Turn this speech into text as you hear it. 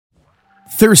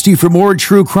Thirsty for more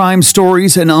true crime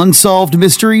stories and unsolved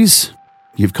mysteries?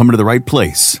 You've come to the right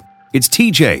place. It's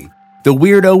TJ, the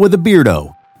weirdo with a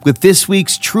beardo, with this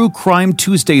week's True Crime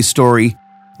Tuesday story,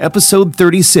 episode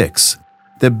 36,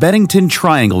 the Bennington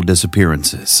Triangle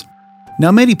Disappearances.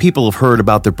 Now, many people have heard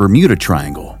about the Bermuda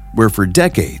Triangle, where for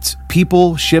decades,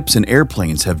 people, ships, and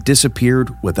airplanes have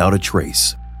disappeared without a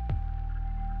trace.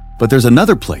 But there's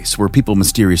another place where people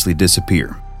mysteriously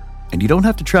disappear, and you don't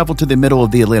have to travel to the middle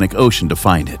of the Atlantic Ocean to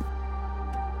find it.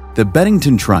 The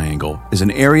Bennington Triangle is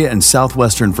an area in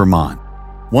southwestern Vermont,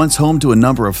 once home to a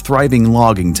number of thriving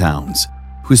logging towns,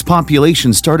 whose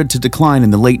population started to decline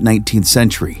in the late 19th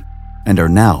century and are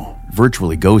now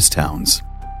virtually ghost towns.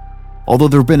 Although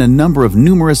there have been a number of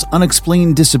numerous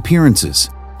unexplained disappearances,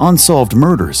 unsolved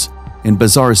murders, and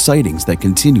bizarre sightings that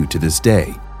continue to this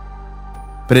day.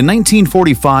 But in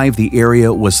 1945, the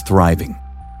area was thriving,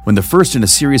 when the first in a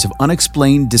series of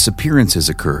unexplained disappearances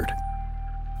occurred,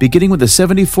 beginning with a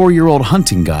 74-year-old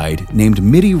hunting guide named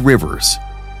Mitty Rivers.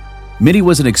 Mitty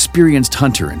was an experienced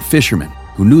hunter and fisherman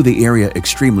who knew the area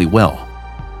extremely well.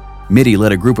 Mitty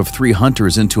led a group of 3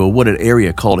 hunters into a wooded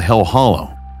area called Hell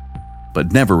Hollow,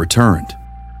 but never returned.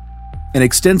 An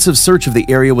extensive search of the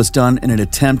area was done in an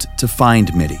attempt to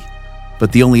find Mitty,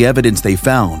 but the only evidence they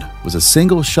found was a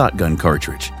single shotgun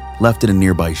cartridge left in a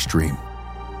nearby stream.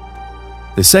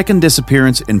 The second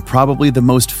disappearance, and probably the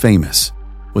most famous,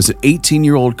 was an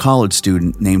 18-year-old college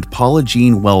student named Paula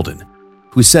Jean Weldon,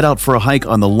 who set out for a hike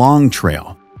on the Long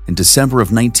Trail in December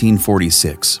of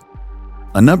 1946.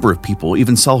 A number of people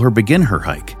even saw her begin her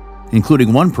hike,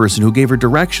 including one person who gave her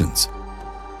directions.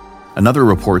 Another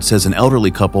report says an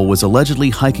elderly couple was allegedly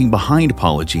hiking behind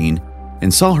Paula Jean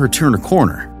and saw her turn a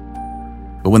corner.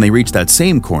 But when they reached that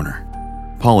same corner,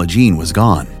 Paula Jean was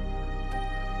gone.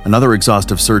 Another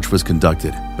exhaustive search was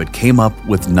conducted, but came up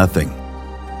with nothing.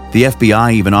 The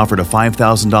FBI even offered a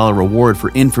 $5,000 reward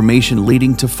for information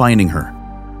leading to finding her,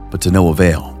 but to no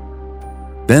avail.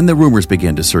 Then the rumors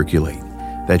began to circulate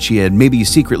that she had maybe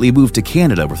secretly moved to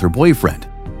Canada with her boyfriend,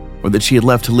 or that she had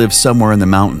left to live somewhere in the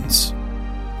mountains.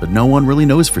 But no one really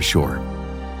knows for sure,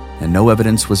 and no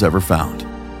evidence was ever found.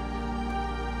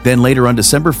 Then later on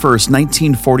December 1st,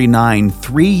 1949,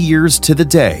 3 years to the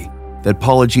day that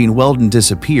Paula Jean Weldon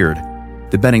disappeared,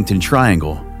 the Bennington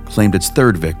Triangle claimed its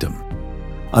third victim,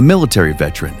 a military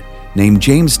veteran named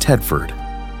James Tedford,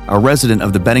 a resident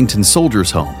of the Bennington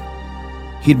Soldiers' Home.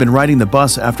 He'd been riding the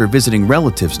bus after visiting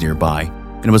relatives nearby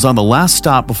and was on the last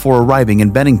stop before arriving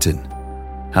in Bennington.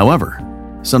 However,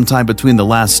 sometime between the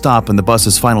last stop and the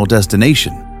bus's final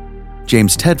destination,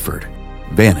 James Tedford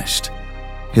vanished,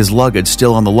 his luggage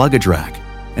still on the luggage rack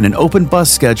and an open bus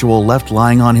schedule left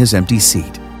lying on his empty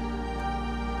seat.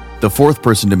 The fourth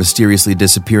person to mysteriously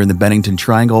disappear in the Bennington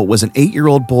Triangle was an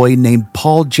 8-year-old boy named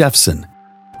Paul Jeffson.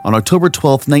 On October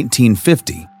 12,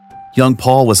 1950, young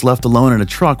Paul was left alone in a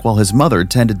truck while his mother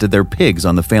tended to their pigs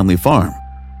on the family farm.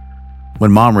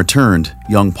 When mom returned,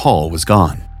 young Paul was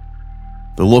gone.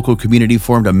 The local community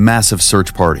formed a massive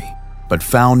search party, but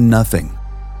found nothing,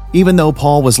 even though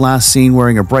Paul was last seen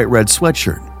wearing a bright red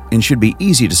sweatshirt and should be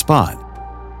easy to spot.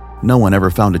 No one ever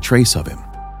found a trace of him.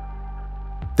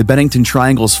 The Bennington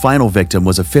Triangle's final victim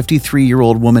was a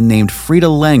 53-year-old woman named Frida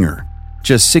Langer,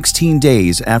 just 16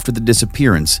 days after the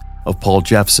disappearance of Paul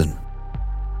Jeffson.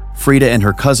 Frida and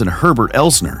her cousin Herbert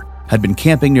Elsner had been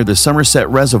camping near the Somerset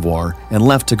Reservoir and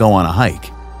left to go on a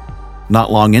hike.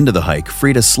 Not long into the hike,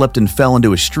 Frida slipped and fell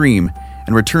into a stream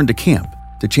and returned to camp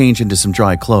to change into some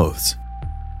dry clothes.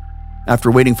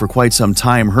 After waiting for quite some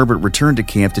time, Herbert returned to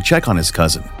camp to check on his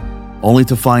cousin, only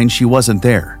to find she wasn't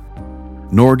there,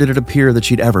 nor did it appear that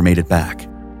she'd ever made it back.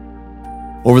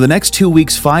 Over the next 2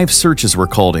 weeks, 5 searches were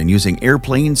called in using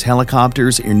airplanes,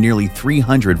 helicopters, and nearly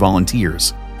 300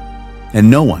 volunteers.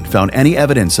 And no one found any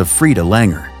evidence of Frida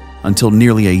Langer until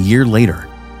nearly a year later,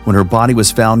 when her body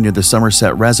was found near the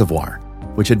Somerset Reservoir,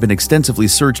 which had been extensively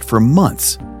searched for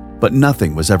months, but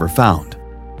nothing was ever found.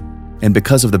 And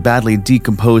because of the badly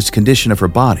decomposed condition of her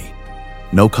body,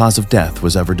 no cause of death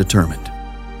was ever determined.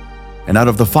 And out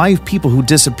of the 5 people who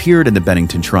disappeared in the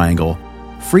Bennington Triangle,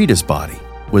 Frida's body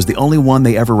was the only one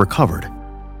they ever recovered.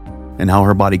 And how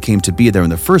her body came to be there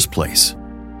in the first place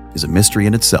is a mystery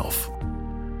in itself.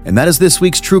 And that is this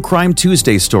week's True Crime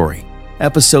Tuesday story,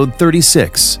 episode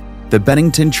 36, the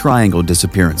Bennington Triangle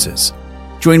Disappearances.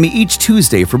 Join me each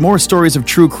Tuesday for more stories of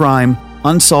true crime,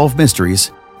 unsolved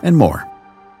mysteries, and more.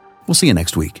 We'll see you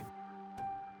next week.